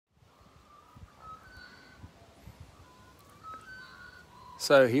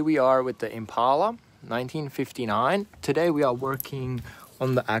So here we are with the Impala 1959. Today we are working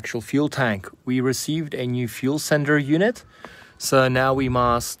on the actual fuel tank. We received a new fuel sender unit. So now we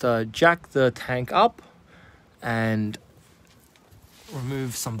must jack the tank up and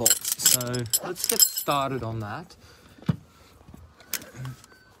remove some bolts. So let's get started on that.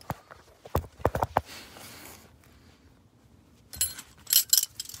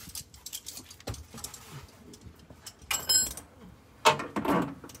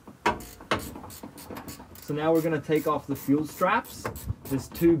 So now we're going to take off the fuel straps. There's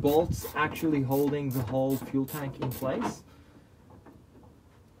two bolts actually holding the whole fuel tank in place.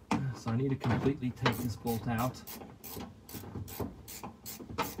 So I need to completely take this bolt out.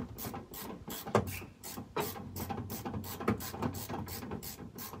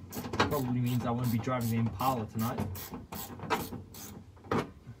 Probably means I won't be driving the Impala tonight.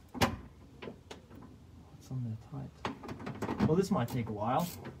 It's on there tight. Well, this might take a while.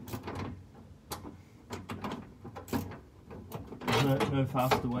 No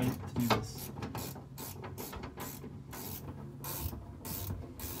faster way to do this.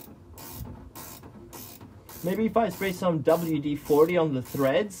 Maybe if I spray some WD-40 on the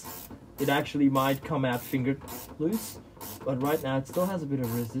threads, it actually might come out finger loose. But right now it still has a bit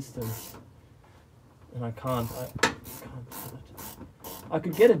of resistance. And I can't do it. I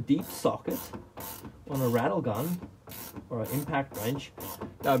could get a deep socket on a rattle gun or an impact wrench.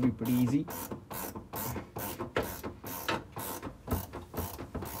 That would be pretty easy.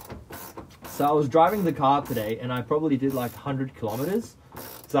 So I was driving the car today and I probably did like 100 kilometers.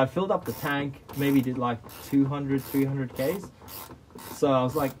 So I filled up the tank, maybe did like 200, 300 Ks. So I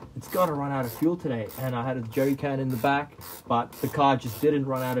was like, it's got to run out of fuel today. And I had a jerry can in the back, but the car just didn't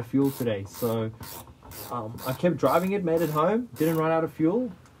run out of fuel today. So I kept driving it, made it home, didn't run out of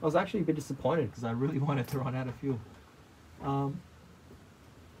fuel. I was actually a bit disappointed because I really wanted to run out of fuel.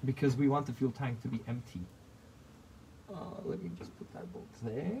 Because we want the fuel tank to be empty. Let me just put that bolt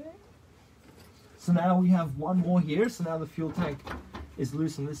there. So now we have one more here. So now the fuel tank is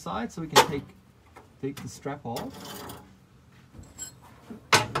loose on this side, so we can take the strap off.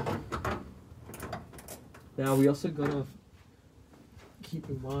 Now we also gotta keep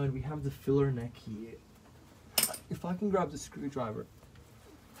in mind we have the filler neck here. If I can grab the screwdriver.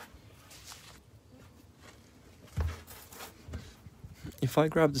 If I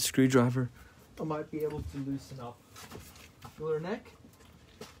grab the screwdriver, I might be able to loosen up the filler neck,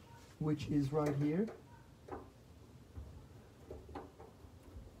 which is right here.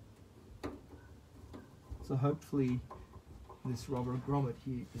 So hopefully this rubber grommet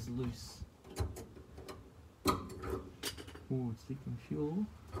here is loose. Oh, it's leaking fuel.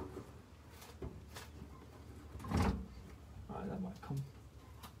 Alright, that might come.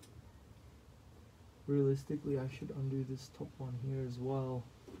 Realistically, I should undo this top one here as well.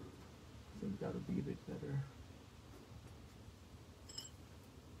 I think that'll be a bit better.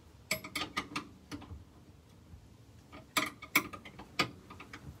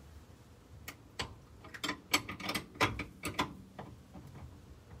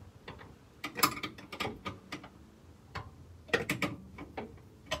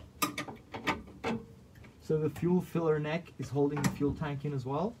 So the fuel filler neck is holding the fuel tank in as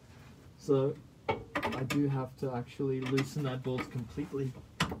well. So I do have to actually loosen that bolt completely.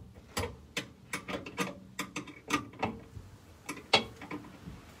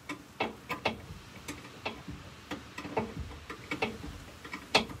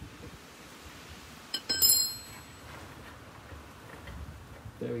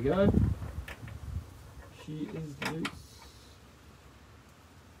 There we go. She is loose.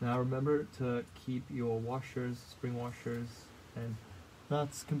 Now remember to keep your washers, spring washers, and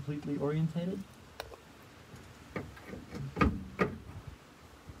nuts completely orientated.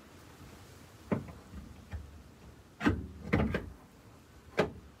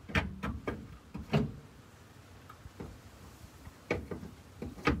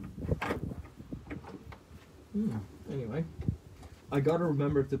 Anyway, I gotta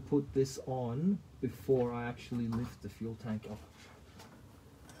remember to put this on before I actually lift the fuel tank up.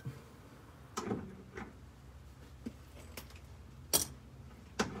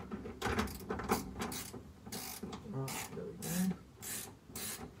 There we go.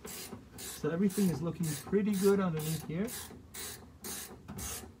 So everything is looking pretty good underneath here.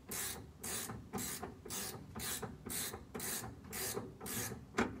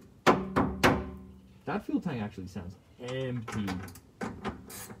 That fuel tank actually sounds empty. I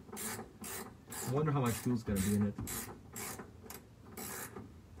wonder how much fuel's gonna be in it.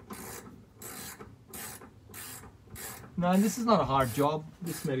 No, and this is not a hard job.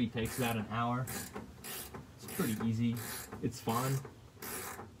 This maybe takes about an hour. It's pretty easy. It's fun.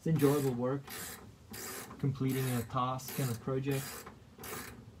 It's enjoyable work, completing a task and a project.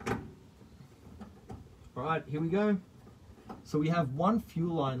 Alright, here we go. So we have one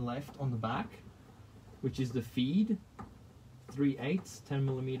fuel line left on the back, which is the feed, 3/8,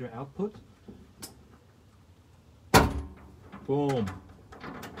 10mm output. Boom.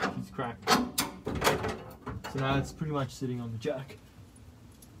 She's cracked. So now it's pretty much sitting on the jack.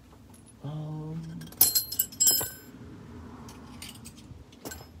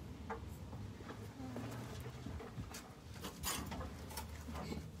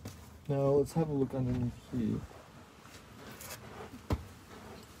 Now let's have a look underneath here.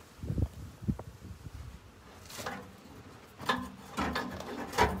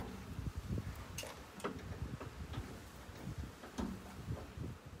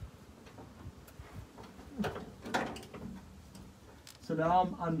 So now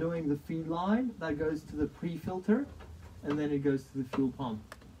I'm undoing the feed line that goes to the pre-filter, and then it goes to the fuel pump.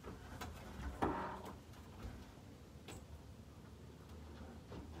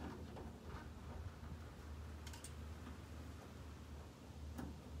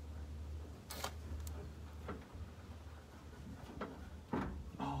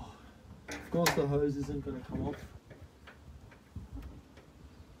 Oh, of course the hose isn't going to come off.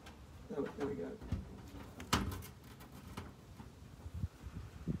 There we go.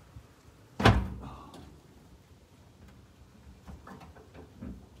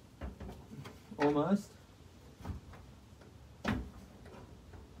 Almost.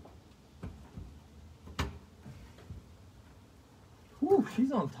 Whew,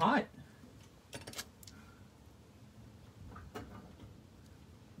 she's on tight.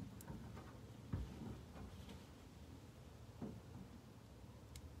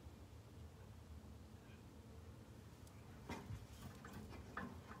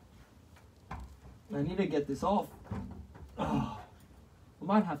 I need to get this off. Oh, I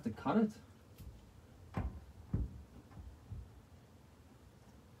might have to cut it.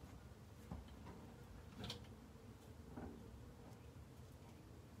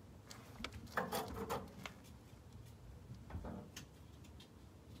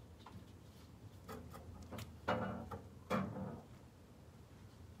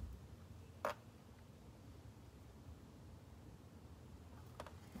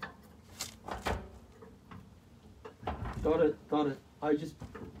 Got it. I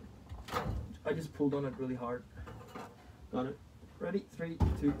just pulled on it really hard. Got it. Ready? 3,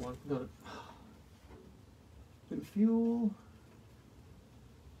 2, 1. Got it. Bit of fuel.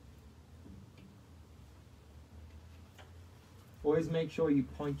 Always make sure you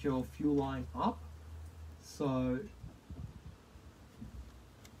point your fuel line up so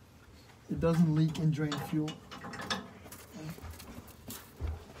it doesn't leak and drain fuel.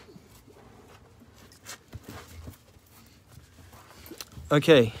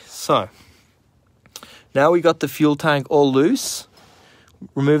 Okay, so now we got the fuel tank all loose.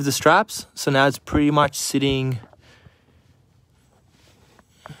 Remove the straps, so now it's pretty much sitting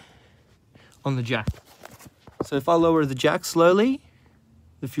on the jack. So if I lower the jack slowly,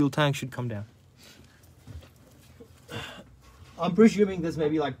 the fuel tank should come down. I'm presuming there's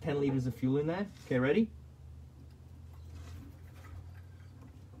maybe like 10 liters of fuel in there. Okay, ready?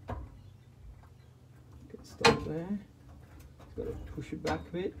 Okay, stop there. Got to push it back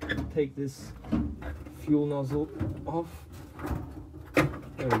a bit. Take this fuel nozzle off.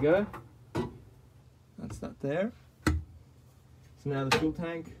 There we go. That's that there. So now the fuel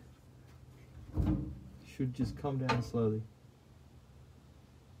tank should just come down slowly.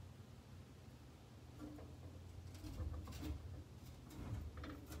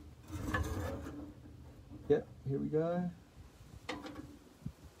 Yep, here we go.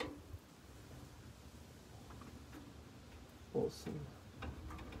 Awesome.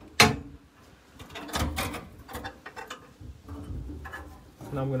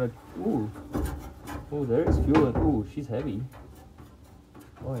 Now I'm gonna, oh, there is fuel in, she's heavy.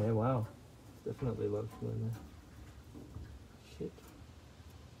 Oh yeah, wow. Definitely a lot of fuel in there. Shit.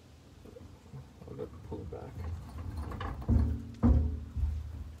 I've got to pull it back.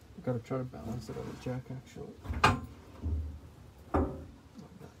 I've got to try to balance it on the jack actually. Like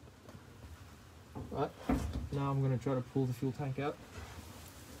that. Right, now I'm going to try to pull the fuel tank out.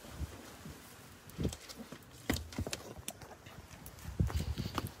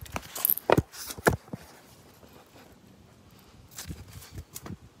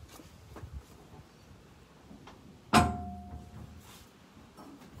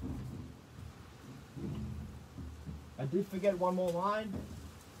 I did forget one more line,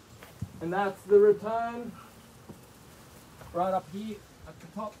 and that's the return right up here at the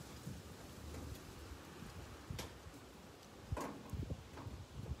top.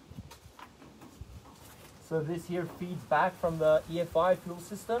 So this here feeds back from the EFI fuel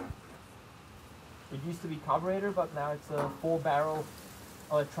system. It used to be carburetor, but now it's a 4-barrel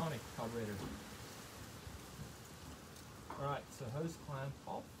electronic carburetor. Alright, so hose clamp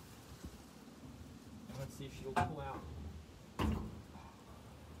off. And let's see if she'll pull out.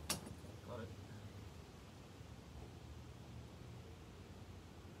 Got it.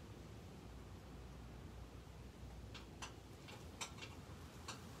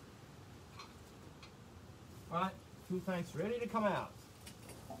 Alright, fuel tank's ready to come out.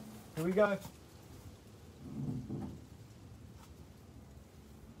 Here we go.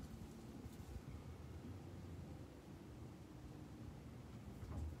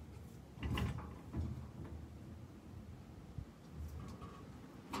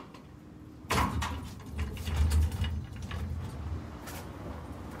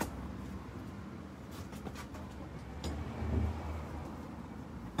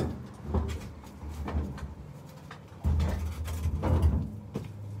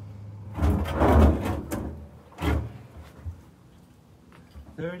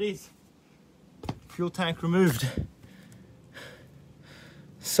 There it is, fuel tank removed.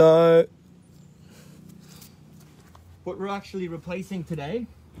 So what we're actually replacing today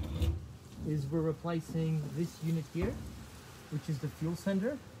is we're replacing this unit here, which is the fuel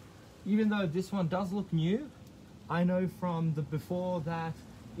sender. Even though this one does look new, I know from the before that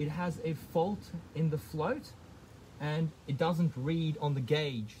it has a fault in the float and it doesn't read on the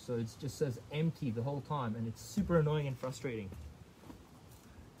gauge, so it just says empty the whole time, and it's super annoying and frustrating.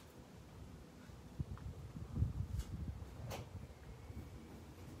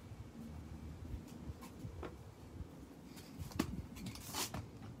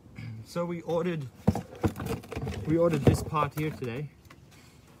 So we ordered this part here today.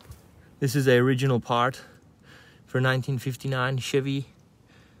 This is the original part for 1959 Chevy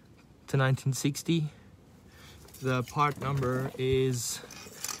to 1960. The part number is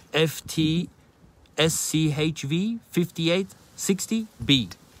FTSCHV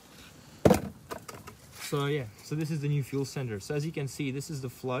 5860B. So yeah, so this is the new fuel sender. So as you can see, this is the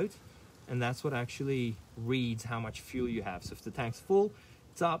float, and that's what actually reads how much fuel you have. So if the tank's full,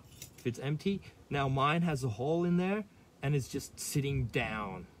 it's up. If it's empty, now mine has a hole in there and it's just sitting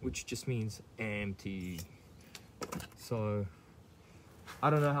down, which just means empty. So I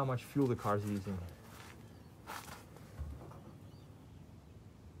don't know how much fuel the car's using.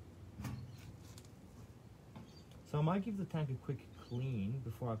 So I might give the tank a quick clean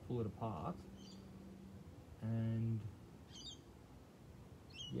before I pull it apart. And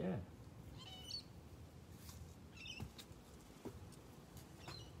yeah.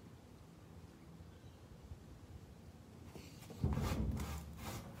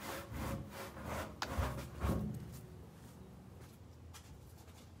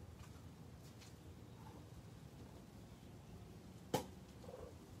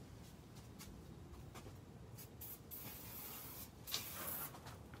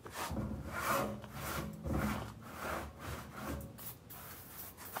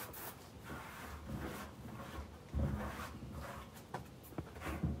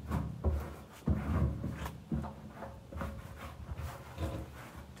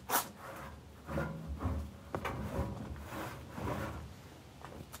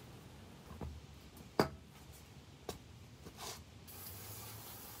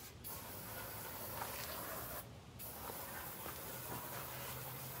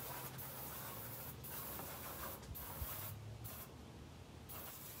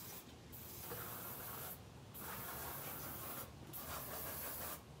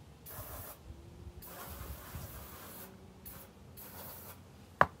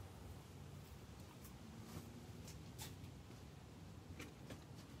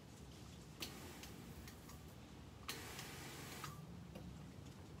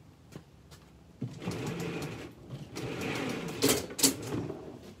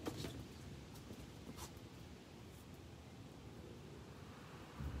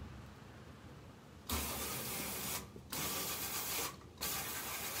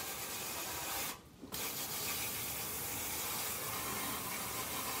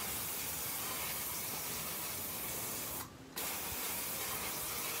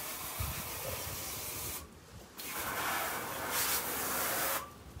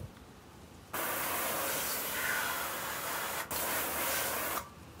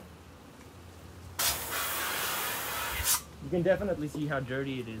 You can definitely see how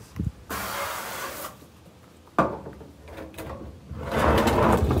dirty it is.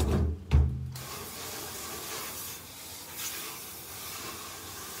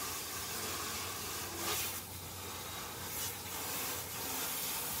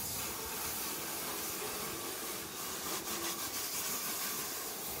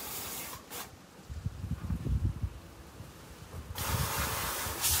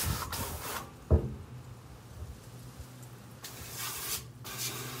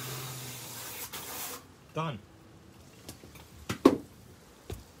 done.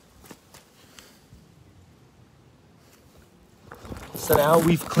 So now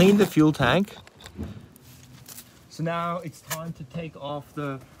we've cleaned the fuel tank. So now it's time to take off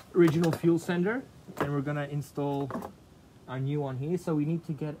the original fuel sender, and we're gonna install our new one here. So we need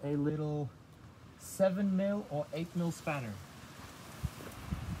to get a little 7mm or 8mm spanner.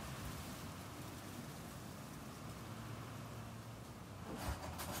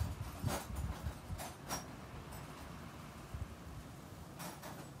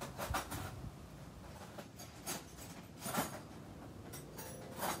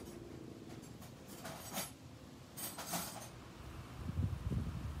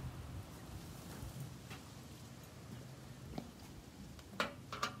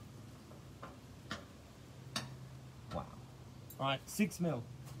 All right, 6mm.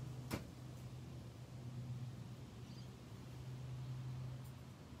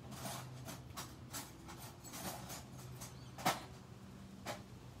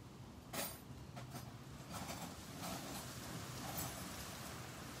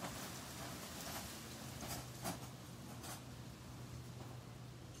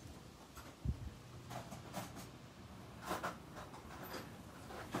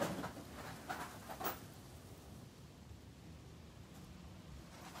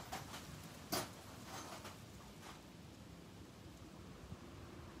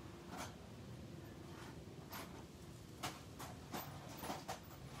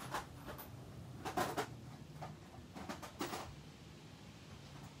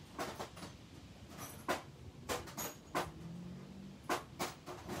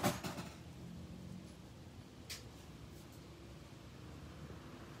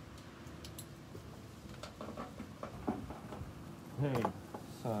 Okay,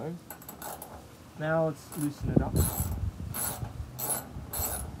 so now let's loosen it up.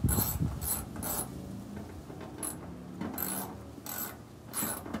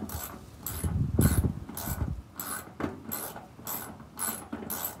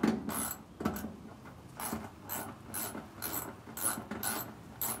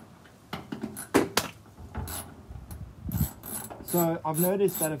 So I've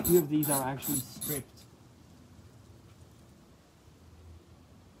noticed that a few of these are actually stripped.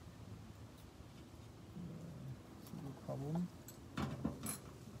 Problem.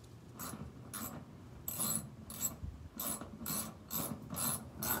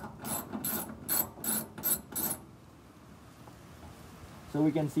 So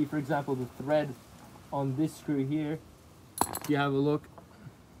we can see, for example, the thread on this screw here. If you have a look,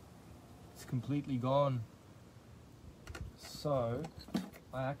 it's completely gone. So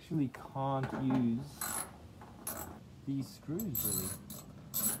I actually can't use these screws really.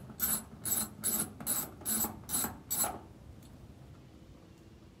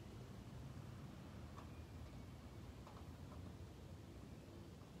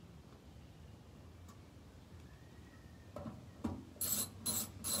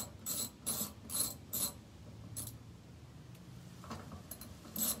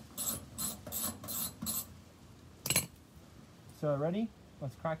 So ready?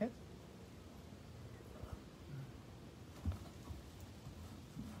 Let's crack it.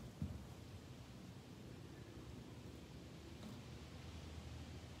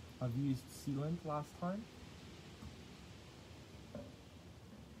 I've used sealant last time.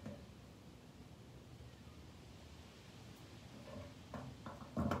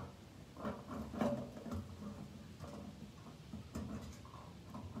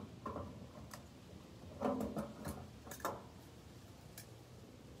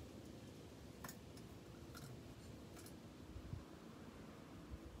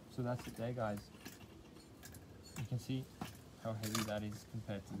 So that's it there, guys. You can see how heavy that is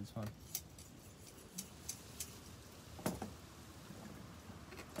compared to this one.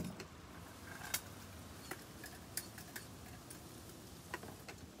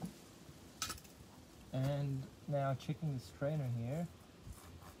 And now checking the strainer here.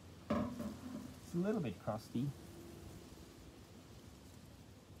 It's a little bit crusty.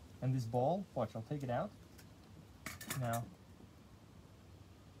 And this ball, watch, I'll take it out. Now,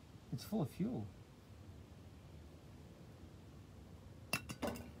 it's full of fuel.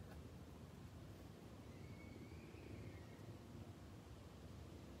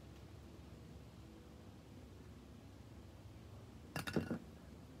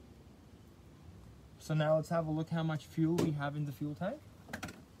 So now let's have a look how much fuel we have in the fuel tank.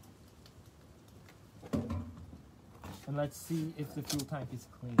 And let's see if the fuel tank is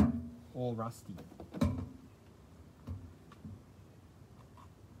clean or rusty.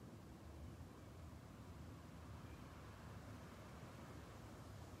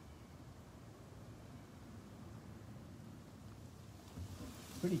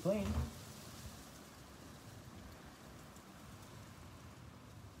 pretty clean.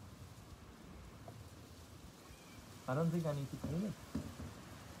 I don't think I need to clean it.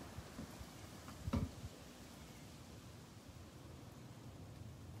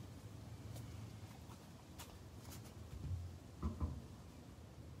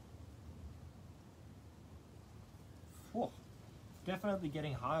 Whoa, definitely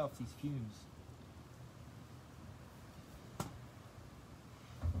getting high off these fumes.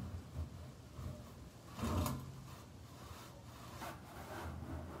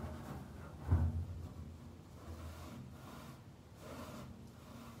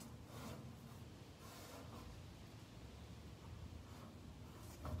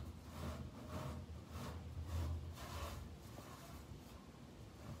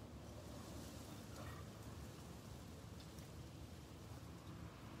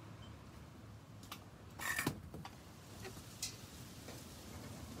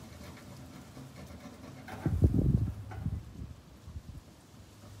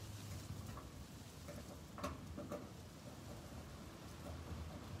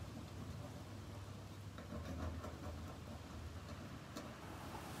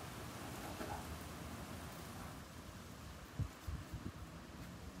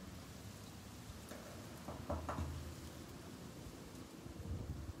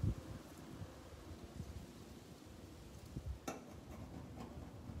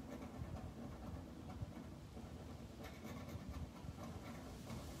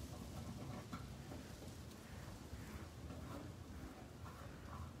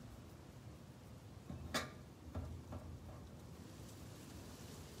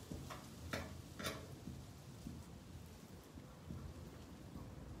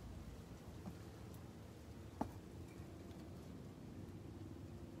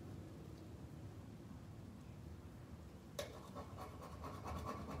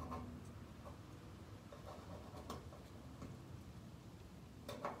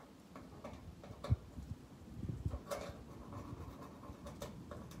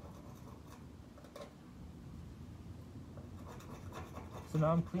 So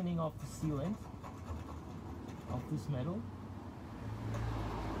now I'm cleaning off the sealant of this metal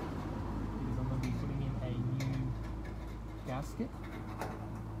because I'm going to be putting in a new gasket.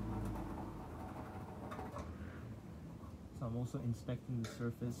 So I'm also inspecting the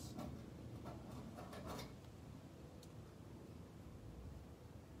surface.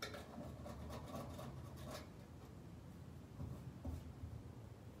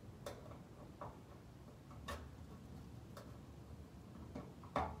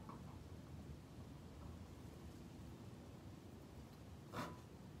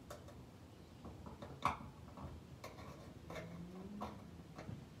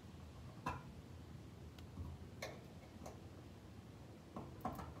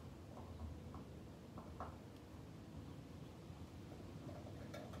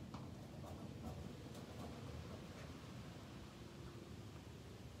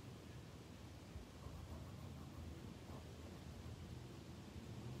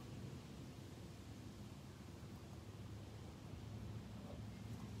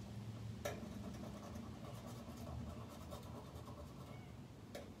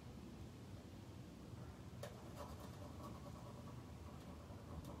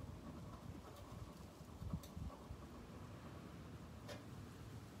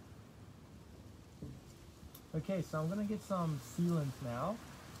 Okay, so I'm gonna get some sealant now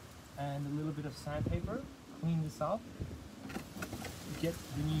and a little bit of sandpaper, clean this up, get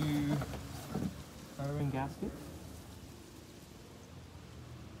the new firing gasket.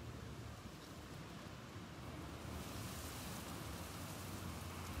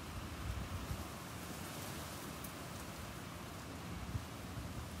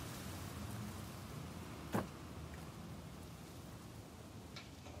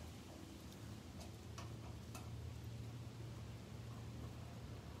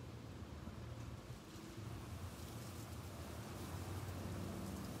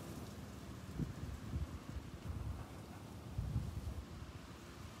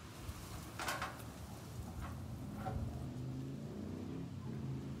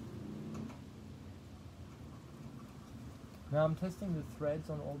 Now I'm testing the threads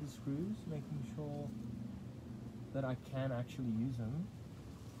on all the screws, making sure that I can actually use them.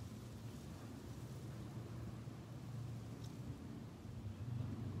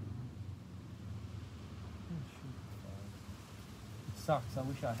 It sucks, I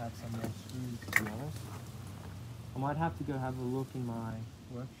wish I had some more screws to be honest. I might have to go have a look in my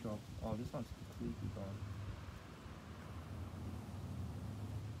workshop. Oh, this one's completely gone.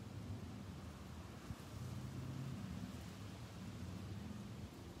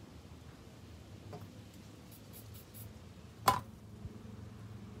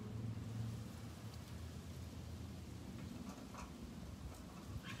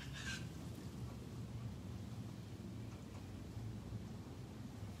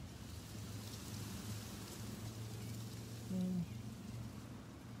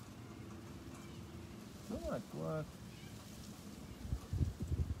 might work.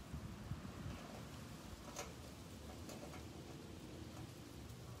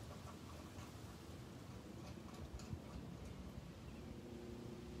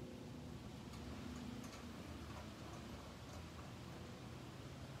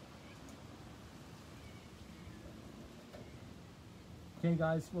 Okay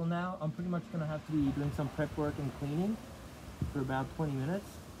guys, well now I'm pretty much going to have to be doing some prep work and cleaning for about 20 minutes.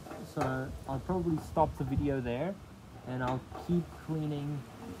 So I'll probably stop the video there and I'll keep cleaning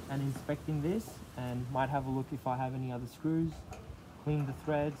and inspecting this and might have a look if I have any other screws, clean the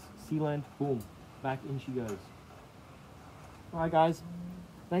threads, sealant, boom, back in she goes. Alright guys,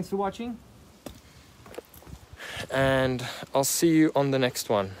 thanks for watching and I'll see you on the next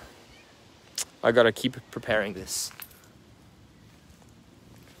one. I gotta keep preparing this.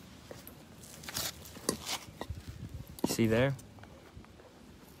 See there?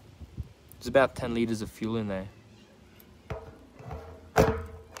 There's about 10 liters of fuel in there.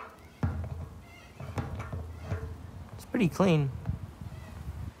 It's pretty clean.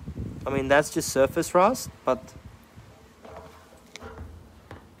 I mean, that's just surface rust, but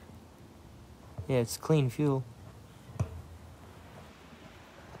yeah, it's clean fuel.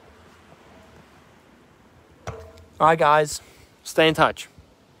 Alright guys, stay in touch.